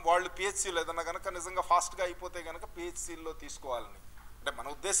మనం వాళ్ళు పిహెచ్సిలో ఏదన్నా కనుక నిజంగా ఫాస్ట్గా అయిపోతే కనుక పిహెచ్సిలో తీసుకోవాలని అంటే మన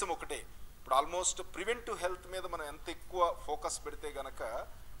ఉద్దేశం ఒకటే. ఇప్పుడు ఆల్మోస్ట్ ప్రివెంటివ్ హెల్త్ మీద మనం ఎంత ఎక్కువ ఫోకస్ పెడితే కనుక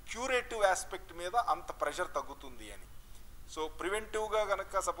క్యూరేటివ్ ఆస్పెక్ట్ మీద అంత ప్రెషర్ తగ్గుతుంది అని. సో ప్రివెంటివ్గా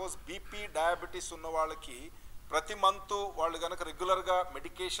కనుక సపోజ్ బీపీ డయాబెటీస్ ఉన్న వాళ్ళకి ప్రతి మంత్ వాళ్ళు కనుక రెగ్యులర్గా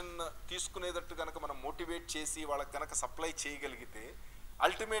మెడికేషన్ తీసుకునేటట్టు కనుక మనం మోటివేట్ చేసి వాళ్ళకి కనుక సప్లై చేయగలిగితే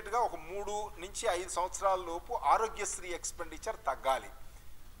అల్టిమేట్గా ఒక 3 నుంచి 5 సంవత్సరాల లోపు ఆరోగ్యశ్రీ ఎక్స్పెండిచర్ తగ్గాలి.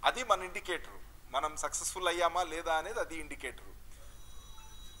 అది మన ఇండికేటరు. మనం సక్సెస్ఫుల్ అయ్యామా లేదా అనేది అది ఇండికేటరు.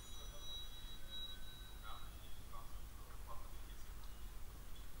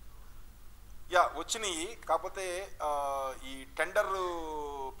 యా వచ్చినాయి. కాకపోతే ఈ టెండర్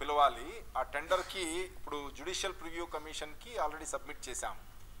పిలవాలి. ఆ టెండర్కి ఇప్పుడు జ్యుడిషియల్ ప్రివ్యూ కమిషన్కి ఆల్రెడీ సబ్మిట్ చేశాం.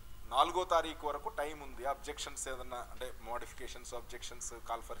 4వ తారీఖు వరకు టైం ఉంది అబ్జెక్షన్స్ ఏదన్నా అంటే మోడిఫికేషన్స్ అబ్జెక్షన్స్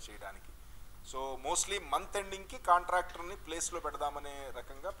కాల్ఫర్ చేయడానికి. సో మోస్ట్లీ మంత్ ఎండింగ్కి కాంట్రాక్టర్ని ప్లేస్లో పెడదామనే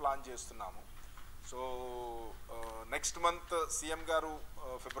రకంగా ప్లాన్ చేస్తున్నాము. సో నెక్స్ట్ మంత్ సీఎం గారు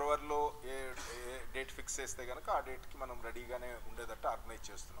ఫిబ్రవరిలో ఏ డేట్ ఫిక్స్ చేస్తే కనుక ఆ డేట్కి మనం రెడీగానే ఉండేటట్టు ఆర్గనైజ్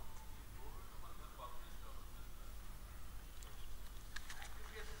చేస్తున్నాం.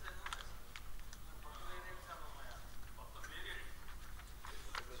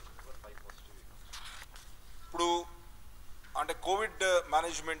 ఇప్పుడు అంటే కోవిడ్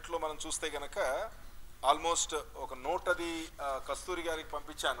మేనేజ్మెంట్లో మనం చూస్తే కనుక ఆల్మోస్ట్ ఒక నోట్ అది కస్తూరి గారికి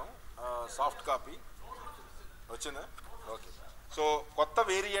పంపించాను, సాఫ్ట్ కాపీ వచ్చిందా? ఓకే. సో కొత్త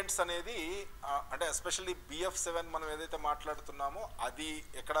వేరియంట్స్ అనేది అంటే ఎస్పెషల్లీ BF7 మనం ఏదైతే మాట్లాడుతున్నామో అది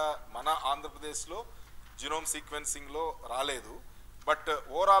ఎక్కడ మన ఆంధ్రప్రదేశ్లో జినోమ్ సీక్వెన్సింగ్లో రాలేదు. బట్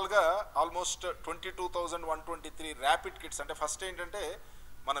ఓవరాల్గా ఆల్మోస్ట్ 22,123 ర్యాపిడ్ కిట్స్. అంటే ఫస్ట్ ఏంటంటే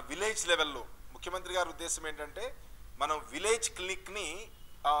మన విలేజ్ లెవెల్లో ముఖ్యమంత్రి గారి ఉద్దేశం ఏంటంటే మనం విలేజ్ క్లినిక్ని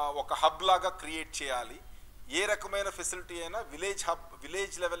ఒక హబ్ లాగా క్రియేట్ చేయాలి. ఏ రకమైన ఫెసిలిటీ అయినా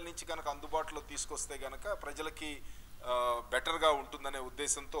విలేజ్ లెవెల్ నుంచి కనుక అందుబాటులో తీసుకొస్తే కనుక ప్రజలకి బెటర్గా ఉంటుందనే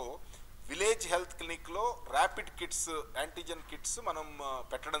ఉద్దేశంతో village health క్లినిక్లో rapid kits antigen kits మనం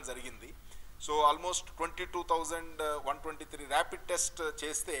పెట్టడం జరిగింది. సో ఆల్మోస్ట్ 22,123 ర్యాపిడ్ టెస్ట్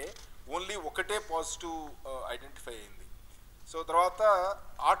చేస్తే ఓన్లీ ఒకటే పాజిటివ్ ఐడెంటిఫై అయింది. సో తర్వాత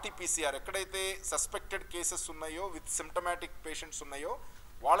RT-PCR ఎక్కడైతే సస్పెక్టెడ్ కేసెస్ ఉన్నాయో విత్ సిమ్టమాటిక్ పేషెంట్స్ ఉన్నాయో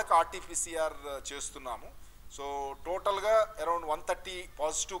వాళ్ళకి RT-PCR చేస్తున్నాము. సో టోటల్గా అరౌండ్ 130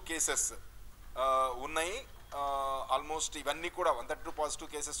 పాజిటివ్ కేసెస్ ఉన్నాయి. ఆల్మోస్ట్ ఇవన్నీ కూడా 132 పాజిటివ్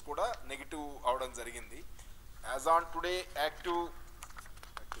కేసెస్ కూడా నెగిటివ్ అవడం జరిగింది. As on today active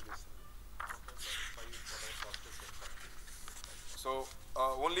so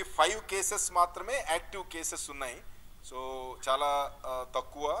only 5 cases మాత్రమే యాక్టివ్ కేసెస్ ఉన్నాయి. సో చాలా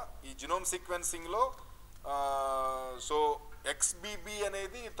తక్కువ. ఈ జినోమ్ సీక్వెన్సింగ్లో సో XBB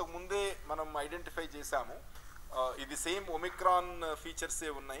అనేది ఇంతకుముందే మనం ఐడెంటిఫై చేశాము. ఇది సేమ్ ఒమిక్రాన్ ఫీచర్సే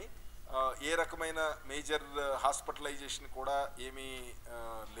ఉన్నాయి. ఏ రకమైన మేజర్ హాస్పిటలైజేషన్ కూడా ఏమీ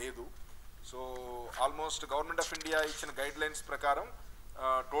లేదు. So almost government of India ఇచ్చిన గైడ్లైన్స్ ప్రకారం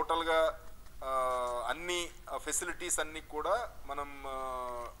టోటల్గా అన్ని ఫెసిలిటీస్ అన్నీ కూడా మనం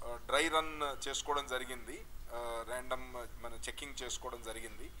డ్రై రన్ చేసుకోవడం జరిగింది. ర్యాండమ్ మన చెక్కింగ్ చేసుకోవడం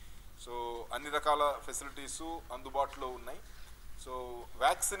జరిగింది. సో అన్ని రకాల ఫెసిలిటీసు అందుబాటులో ఉన్నాయి. సో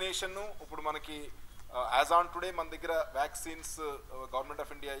వ్యాక్సినేషన్ ఇప్పుడు మనకి యాజ్ ఆన్ టుడే మన దగ్గర వ్యాక్సిన్స్ గవర్నమెంట్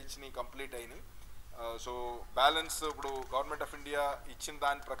ఆఫ్ ఇండియా ఇచ్చినవి కంప్లీట్ అయినాయి. సో బ్యాలెన్స్ ఇప్పుడు గవర్నమెంట్ ఆఫ్ ఇండియా ఇచ్చిన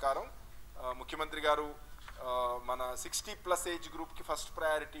దాని ప్రకారం ముఖ్యమంత్రి గారు మన 60+ ఏజ్ గ్రూప్కి ఫస్ట్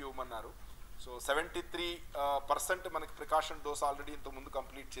ప్రయారిటీ ఇవ్వమన్నారు. సో 73% మనకి ప్రికాషన్ డోస్ ఆల్రెడీ ఇంతకుముందు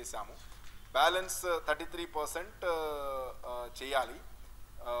కంప్లీట్ చేశాము. బ్యాలెన్స్ 33% చేయాలి.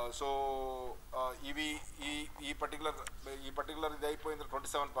 సో ఇవి ఈ పర్టికులర్ ఇది అయిపోయింది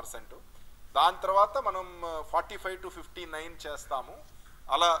 27%. దాని తర్వాత మనం 45 to 59 చేస్తాము.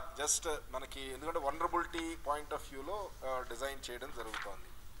 అలా జస్ట్ మనకి ఎందుకంటే వనరబిలిటీ పాయింట్ ఆఫ్ వ్యూలో డిజైన్ చేయడం జరుగుతుంది.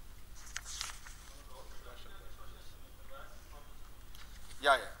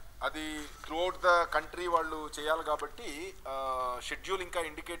 యా అది త్రూఅవుట్ ద కంట్రీ వాళ్ళు చేయాలి కాబట్టి షెడ్యూల్ ఇంకా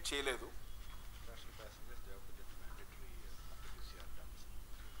ఇండికేట్ చేయలేదు.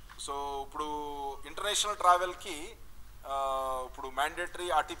 సో ఇప్పుడు ఇంటర్నేషనల్ ట్రావెల్కి ఇప్పుడు మ్యాండేటరీ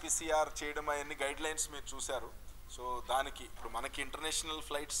ఆర్టీపీసీఆర్ చేయడం అవన్నీ గైడ్ లైన్స్ మీరు చూశారు. సో దానికి ఇప్పుడు మనకి ఇంటర్నేషనల్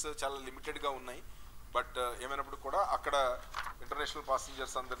ఫ్లైట్స్ చాలా లిమిటెడ్గా ఉన్నాయి. బట్ ఏమైనప్పుడు కూడా అక్కడ ఇంటర్నేషనల్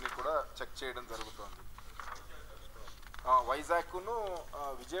పాసెంజర్స్ అందరినీ కూడా చెక్ చేయడం జరుగుతుంది. వైజాగ్ను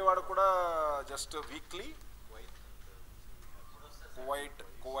విజయవాడ కూడా just weekly.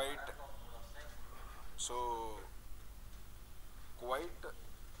 Kuwait so Kuwait,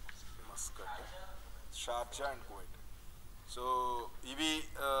 Muscat, Sharjah and Kuwait. So ఇవి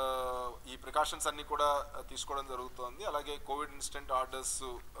ఈ ప్రికాషన్స్ అన్నీ కూడా తీసుకోవడం జరుగుతుంది. అలాగే కోవిడ్ ఇన్స్టెంట్ ఆర్డర్స్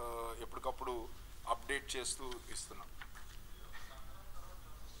ఎప్పటికప్పుడు అప్డేట్ చేస్తూ ఇస్తున్నాం.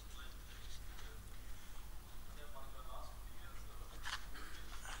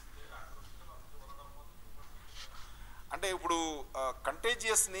 అంటే ఇప్పుడు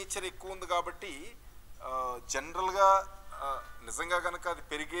కంటేజియస్ నేచర్ ఎక్కువ ఉంది కాబట్టి జనరల్గా నిజంగా కనుక అది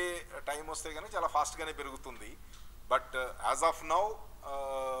పెరిగే టైం వస్తే కనుక చాలా ఫాస్ట్గానే పెరుగుతుంది. But as of now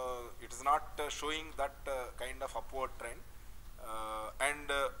it is not showing that kind of upward trend.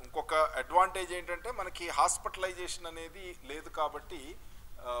 And ఇంకొక అడ్వాంటేజ్ ఏంటంటే మనకి హాస్పిటలైజేషన్ అనేది లేదు కాబట్టి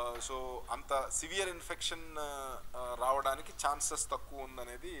సో అంత సివియర్ ఇన్ఫెక్షన్ రావడానికి ఛాన్సెస్ తక్కువ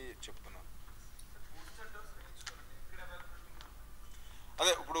ఉందనేది చెప్తున్నాను.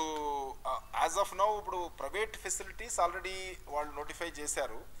 అదే ఇప్పుడు యాజ్ ఆఫ్ నౌ ఇప్పుడు ప్రైవేట్ ఫెసిలిటీస్ ఆల్రెడీ వాళ్ళు నోటిఫై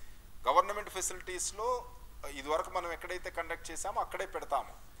చేశారు. గవర్నమెంట్ ఫెసిలిటీస్లో ఇదివరకు మనం ఎక్కడైతే కండక్ట్ చేసామో అక్కడే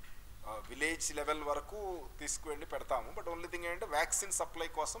పెడతాము. విలేజ్ లెవెల్ వరకు తీసుకువెళ్ళి పెడతాము. బట్ ఓన్లీ థింగ్ ఏంటంటే వ్యాక్సిన్ సప్లై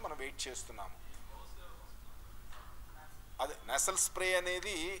కోసం మనం వెయిట్ చేస్తున్నాము. అదే నేసల్ స్ప్రే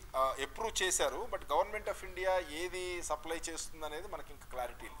అనేది అప్రూవ్ చేశారు. బట్ గవర్నమెంట్ ఆఫ్ ఇండియా ఏది సప్లై చేస్తుంది అనేది మనకి ఇంకా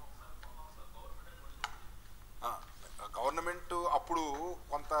క్లారిటీ లేదు. గవర్నమెంట్ అప్పుడు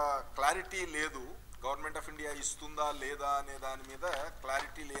కొంత క్లారిటీ లేదు. గవర్నమెంట్ ఆఫ్ ఇండియా ఇస్తుందా లేదా అనే దాని మీద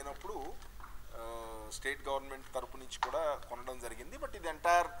క్లారిటీ లేనప్పుడు స్టేట్ గవర్నమెంట్ తరపు నుంచి కూడా కొనడం జరిగింది. బట్ ఇది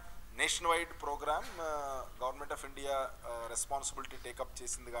entire nation wide programme government of India responsibility take up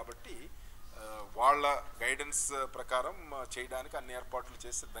చేసింది కాబట్టి వాళ్ళ గైడెన్స్ ప్రకారం చేయడానికి అన్ని ఏర్పాట్లు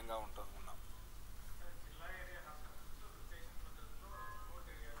చేసి సిద్ధంగా ఉన్నాం.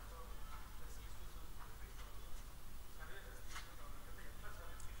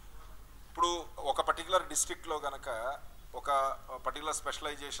 ఇప్పుడు ఒక పర్టికులర్ డిస్ట్రిక్ట్లో కనుక ఒక పర్టికులర్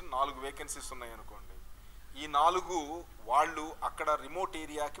స్పెషలైజేషన్ 4 వేకెన్సీస్ ఉన్నాయి అనుకోండి. ఈ 4 వాళ్ళు అక్కడ రిమోట్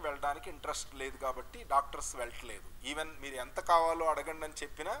ఏరియాకి వెళ్ళడానికి ఇంట్రెస్ట్ లేదు కాబట్టి డాక్టర్స్ వెళ్ళట్లేదు. ఈవెన్ మీరు ఎంత కావాలో అడగండి అని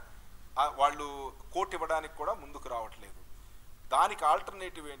చెప్పినా వాళ్ళు కోట్ ఇవ్వడానికి కూడా ముందుకు రావట్లేదు. దానికి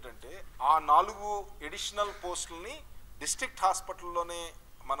ఆల్టర్నేటివ్ ఏంటంటే ఆ 4 ఎడిషనల్ పోస్టులని డిస్ట్రిక్ట్ హాస్పిటల్లోనే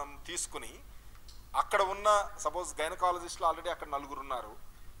మనం తీసుకుని అక్కడ ఉన్న సపోజ్ గైనకాలజిస్టులు ఆల్రెడీ అక్కడ 4 ఉన్నారు,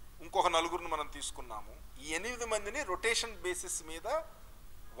 ఇంకొక 4 మనం తీసుకున్నాము. ఈ 8 మందిని రొటేషన్ బేసిస్ మీద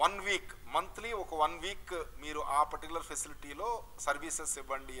 1 వీక్ మంత్లీ ఒక 1 వీక్ మీరు ఆ పర్టికులర్ ఫెసిలిటీలో సర్వీసెస్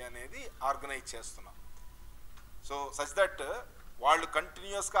ఇవ్వండి అనేది ఆర్గనైజ్ చేస్తున్నాం. సో సచ్ దట్ వాళ్ళు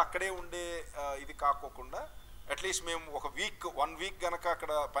కంటిన్యూస్గా అక్కడే ఉండే ఇది కాకోకుండా అట్లీస్ట్ మేము ఒక 1 వీక్ కనుక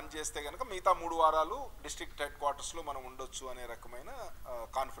అక్కడ పనిచేస్తే కనుక మిగతా 3 వారాలు డిస్ట్రిక్ట్ హెడ్ క్వార్టర్స్లో మనం ఉండొచ్చు అనే రకమైన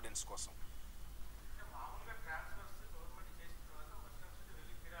కాన్ఫిడెన్స్ కోసం.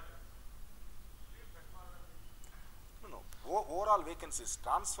 ఓవరాల్ వేకెన్సీస్,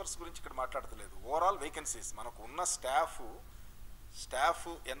 ట్రాన్స్ఫర్స్ గురించి ఇక్కడ మాట్లాడతలేదు. ఓవరాల్ వేకెన్సీస్ మనకు ఉన్న స్టాఫ్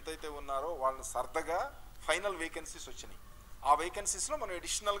ఎంతైతే ఉన్నారో వాళ్ళని సర్దగా ఫైనల్ వేకెన్సీస్ వచ్చినాయి. ఆ వేకెన్సీస్లో మనం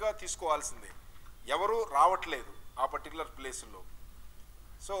అడిషనల్గా తీసుకోవాల్సిందే. ఎవరు రావట్లేదు ఆ పర్టికులర్ ప్లేసుల్లో.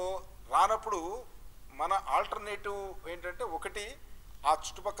 సో రానప్పుడు మన ఆల్టర్నేటివ్ ఏంటంటే ఒకటి ఆ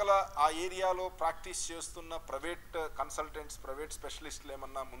చుట్టుపక్కల ఆ ఏరియాలో ప్రాక్టీస్ చేస్తున్న ప్రైవేట్ కన్సల్టెంట్స్, ప్రైవేట్ స్పెషలిస్టులు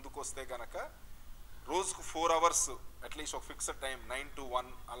ఏమన్నా ముందుకు వస్తే కనుక రోజుకు 4 అవర్స్ అట్లీస్ట్ ఒక ఫిక్స్డ్ టైం 9 to 1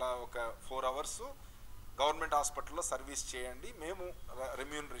 అలా ఒక 4 అవర్స్ గవర్నమెంట్ హాస్పిటల్లో సర్వీస్ చేయండి, మేము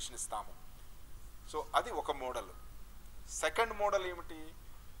రెమ్యూనరేషన్ ఇస్తాము. సో అది ఒక మోడల్. సెకండ్ మోడల్ ఏమిటి,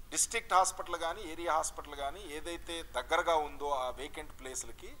 డిస్ట్రిక్ట్ హాస్పిటల్ కానీ ఏరియా హాస్పిటల్ కానీ ఏదైతే దగ్గరగా ఉందో ఆ వేకెంట్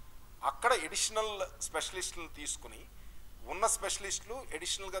ప్లేస్లకి అక్కడ ఎడిషనల్ స్పెషలిస్టులను తీసుకుని ఉన్న స్పెషలిస్టులు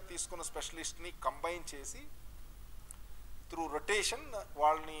ఎడిషనల్గా తీసుకున్న స్పెషలిస్ట్ని కంబైన్ చేసి త్రూ రొటేషన్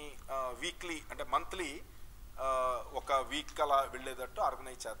వాళ్ళని వీక్లీ అంటే మంత్లీ ఒక వీక్ అలా వెళ్ళేటట్టు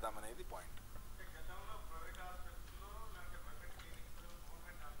ఆర్గనైజ్ చేద్దామనేది పాయింట్.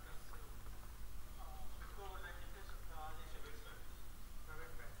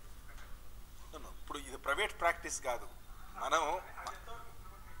 ఇప్పుడు ఇది ప్రైవేట్ ప్రాక్టీస్ కాదు, మనం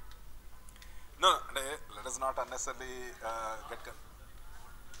అంటే let us not unnecessarily get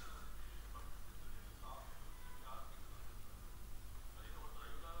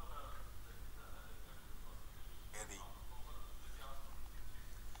ఏది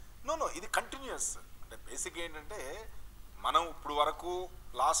నో ఇది కంటిన్యూస్. అంటే బేసిక్ ఏంటంటే మనం ఇప్పుడు వరకు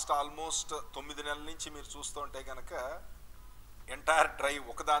లాస్ట్ ఆల్మోస్ట్ 9 నెలల నుంచి మీరు చూస్తుంటే కనుక ఎంటైర్ డ్రైవ్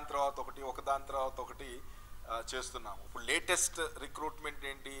ఒకదాని తర్వాత ఒకటి చేస్తున్నాము. ఇప్పుడు లేటెస్ట్ రిక్రూట్మెంట్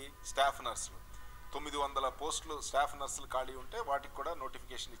ఏంటి, స్టాఫ్ నర్సులు 900 పోస్టులు స్టాఫ్ నర్సులు ఖాళీ ఉంటే వాటికి కూడా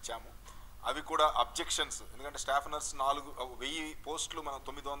నోటిఫికేషన్ ఇచ్చాము. అవి కూడా అబ్జెక్షన్స్, ఎందుకంటే స్టాఫ్ నర్స్ 1000 పోస్టులు మనం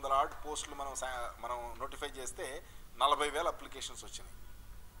 900 ఆర్డ్ పోస్టులు మనం నోటిఫై చేస్తే 40,000 అప్లికేషన్స్ వచ్చినాయి.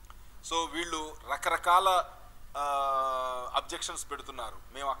 సో వీళ్ళు రకరకాల అబ్జెక్షన్స్ పెడుతున్నారు.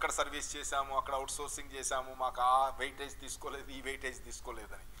 మేము అక్కడ సర్వీస్ చేశాము, అక్కడ అవుట్ సోర్సింగ్ చేశాము, మాకు ఆ వెయిటేజ్ తీసుకోలేదు, ఈ వెయిటేజ్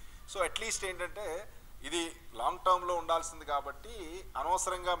తీసుకోలేదని. సో అట్లీస్ట్ ఏంటంటే ఇది లాంగ్ టర్మ్లో ఉండాల్సింది కాబట్టి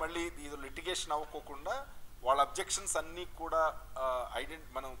అనవసరంగా మళ్ళీ ఇది లిటిగేషన్ అవ్వకోకుండా వాళ్ళ అబ్జెక్షన్స్ అన్నీ కూడా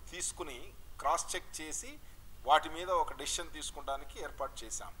మనం తీసుకుని క్రాస్ చెక్ చేసి వాటి మీద ఒక డెసిషన్ తీసుకోవడానికి ఏర్పాటు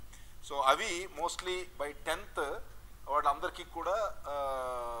చేశాం. సో అవి మోస్ట్లీ బై 10th వాళ్ళందరికీ కూడా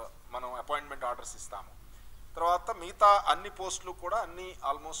మనం అపాయింట్మెంట్ ఆర్డర్స్ ఇస్తాము. తర్వాత మిగతా అన్ని పోస్టులు కూడా అన్నీ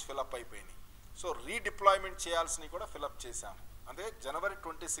ఆల్మోస్ట్ ఫిలప్ అయిపోయినాయి. సో రీడిప్లాయ్మెంట్ చేయాల్సినవి కూడా ఫిలప్ చేశాము. అంటే January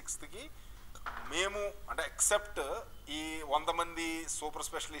 26కి మేము అంటే ఎక్సెప్ట్ ఈ 100 మంది సూపర్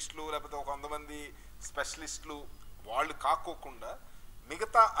స్పెషలిస్టులు లేకపోతే ఒక 100 మంది స్పెషలిస్టులు వాళ్ళు కాకోకుండా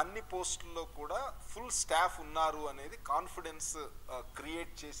మిగతా అన్ని పోస్టుల్లో కూడా ఫుల్ స్టాఫ్ ఉన్నారు అనేది కాన్ఫిడెన్స్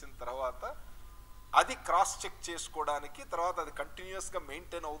క్రియేట్ చేసిన తర్వాత అది క్రాస్ చెక్ చేసుకోవడానికి, తర్వాత అది కంటిన్యూస్గా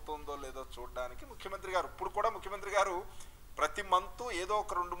మెయింటైన్ అవుతుందో లేదో చూడడానికి ముఖ్యమంత్రి గారు ఇప్పుడు కూడా ప్రతి మంత్ ఏదో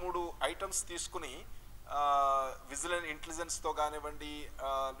ఒక 2-3 ఐటమ్స్ తీసుకుని ఇంటెలిజెన్స్తో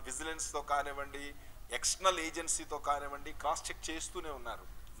కానివ్వండి ఎక్స్టర్నల్ ఏజెన్సీతో కానివ్వండి క్రాస్ చెక్ చేస్తూనే ఉన్నారు.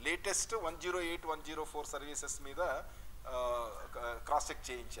 లేటెస్ట్ 108, 104 సర్వీసెస్ మీద క్రాస్ చెక్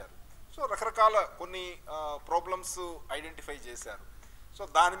చేయించారు. సో రకరకాల కొన్ని ప్రాబ్లమ్స్ ఐడెంటిఫై చేశారు. సో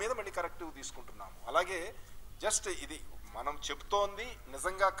దాని మీద మళ్ళీ కరెక్టివ్ తీసుకుంటున్నాము. అలాగే జస్ట్ ఇది మనం చెప్తోంది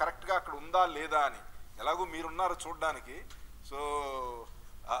నిజంగా కరెక్ట్గా అక్కడ ఉందా లేదా అని ఎలాగో మీరున్నారు చూడడానికి. సో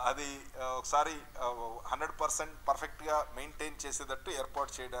అది ఒకసారి 100% పర్ఫెక్ట్గా మెయింటైన్ చేసేటట్టు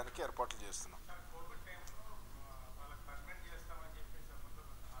ఏర్పాటు చేయడానికి ఏర్పాట్లు చేస్తున్నాం.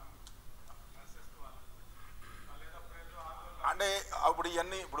 అంటే అప్పుడు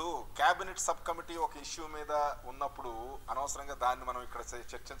ఇప్పుడు క్యాబినెట్ సబ్ కమిటీ ఒక ఇష్యూ మీద ఉన్నప్పుడు అనవసరంగా దాన్ని మనం ఇక్కడ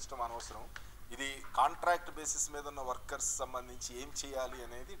చర్చించడం అనవసరం. ఇది కాంట్రాక్ట్ బేసిస్ మీద ఉన్న వర్కర్స్ సంబంధించి ఏం చేయాలి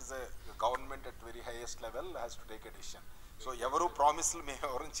అనేది it is a government at very highest level has to take a decision. So ఎవరు ప్రామిస్లు మేము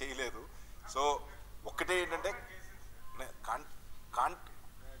ఎవరూ చేయలేదు. సో ఒక్కటే ఏంటంటే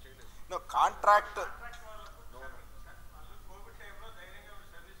కాంట్రాక్ట్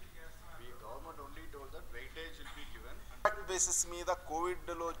బేసిస్ మీద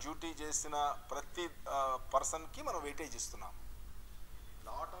కోవిడ్లో డ్యూటీ చేసిన ప్రతి పర్సన్కి మనం వెయిటేజ్ ఇస్తున్నాం.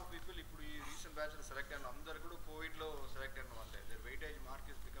 లాట్ ఆఫ్ పీపుల్ ఇప్పుడు ఈ రీసెంట్ బ్యాచ్లో సెలెక్ట్ అయిన అందరు కూడా కోవిడ్లో సెలెక్ట్ అయిన వాళ్ళే. There weightage mark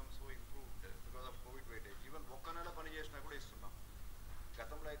is become so improved because of Covid weightage. Even ఒక్క నెల పని చేసినా కూడా ఇస్తున్నాం.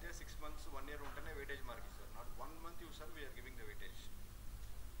 గతంలో అయితే 6 months 1 year ఉంటేనే వెయిటేజ్ మార్క్ ఇస్తారు. Not 1 month you serve we are giving the weightage.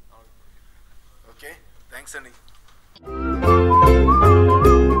 Okay, thanks అండి.